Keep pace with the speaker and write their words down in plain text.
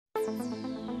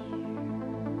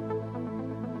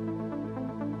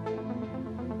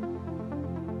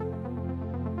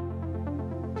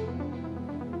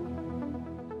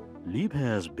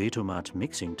Liebherr's Betomat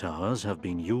mixing towers have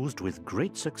been used with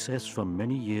great success for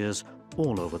many years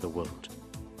all over the world,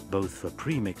 both for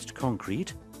pre-mixed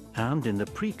concrete and in the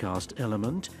precast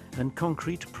element and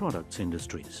concrete products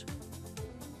industries.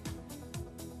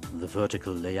 The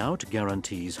vertical layout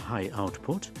guarantees high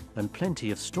output and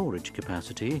plenty of storage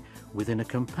capacity within a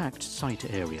compact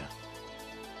site area.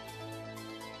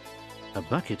 A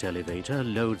bucket elevator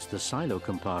loads the silo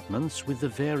compartments with the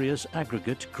various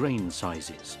aggregate grain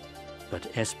sizes,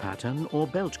 but S-pattern or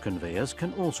belt conveyors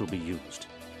can also be used.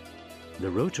 The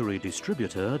rotary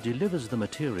distributor delivers the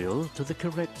material to the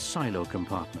correct silo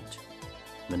compartment.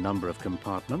 The number of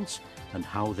compartments and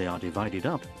how they are divided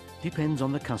up depends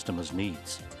on the customer's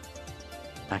needs.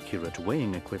 Accurate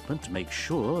weighing equipment makes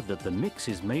sure that the mix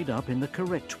is made up in the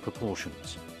correct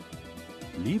proportions.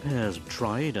 Liebherr's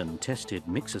tried and tested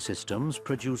mixer systems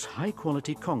produce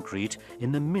high-quality concrete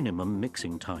in the minimum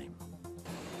mixing time.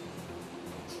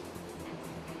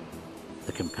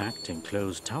 The compact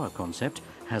enclosed tower concept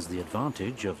has the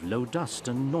advantage of low dust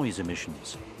and noise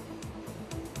emissions.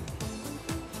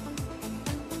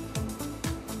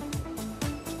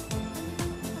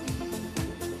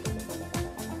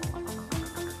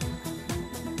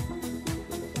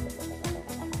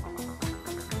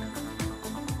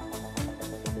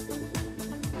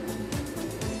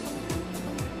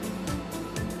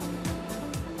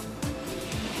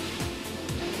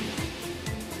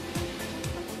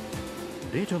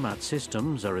 Betomat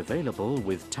systems are available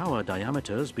with tower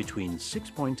diameters between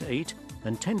 6.8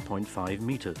 and 10.5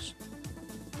 meters.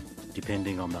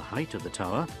 Depending on the height of the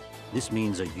tower, this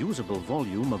means a usable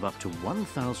volume of up to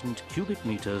 1,000 cubic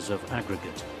meters of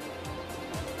aggregate.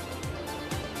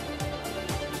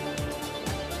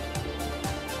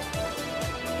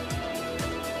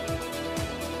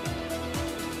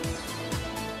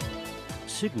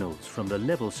 Signals from the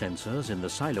level sensors in the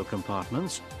silo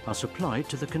compartments are supplied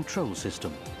to the control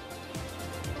system.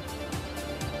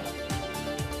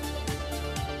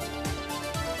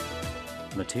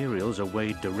 Materials are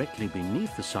weighed directly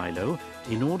beneath the silo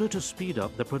in order to speed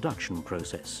up the production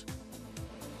process.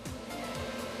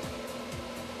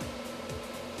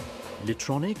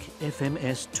 Litronic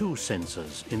FMS2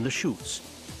 sensors in the chutes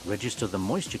register the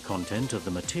moisture content of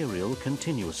the material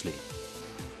continuously.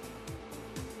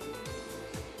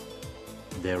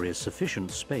 There is sufficient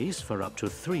space for up to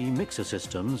 3 mixer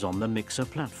systems on the mixer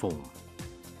platform.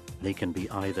 They can be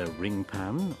either ring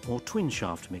pan or twin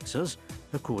shaft mixers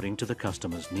according to the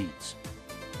customer's needs.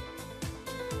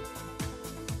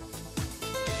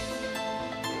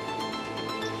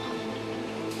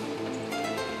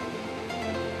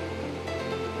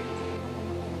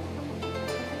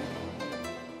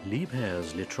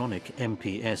 Liebherr's Litronic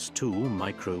MPS2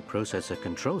 microprocessor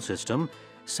control system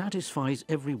satisfies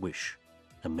every wish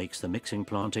and makes the mixing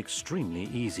plant extremely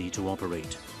easy to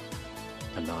operate.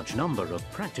 A large number of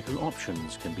practical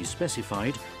options can be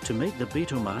specified to make the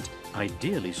Betomat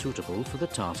ideally suitable for the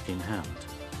task in hand.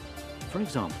 For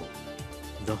example,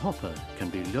 the hopper can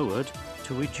be lowered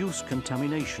to reduce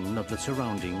contamination of the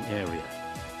surrounding area.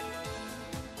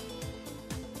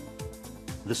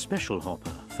 The special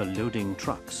hopper for loading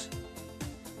trucks.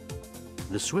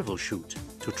 The swivel chute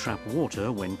to trap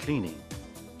water when cleaning.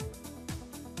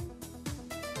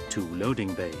 2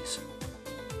 loading bays.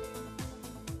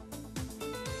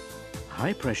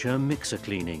 High-pressure mixer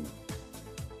cleaning.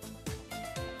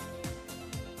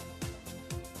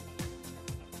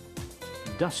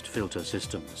 Dust filter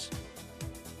systems.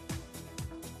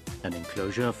 An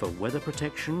enclosure for weather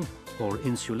protection or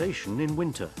insulation in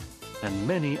winter, and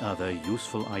many other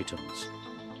useful items.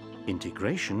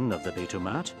 Integration of the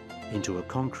Betomat into a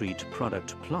concrete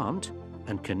product plant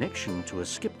and connection to a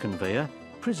skip conveyor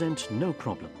present no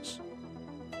problems.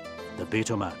 The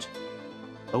Betomat,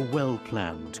 a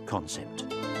well-planned concept.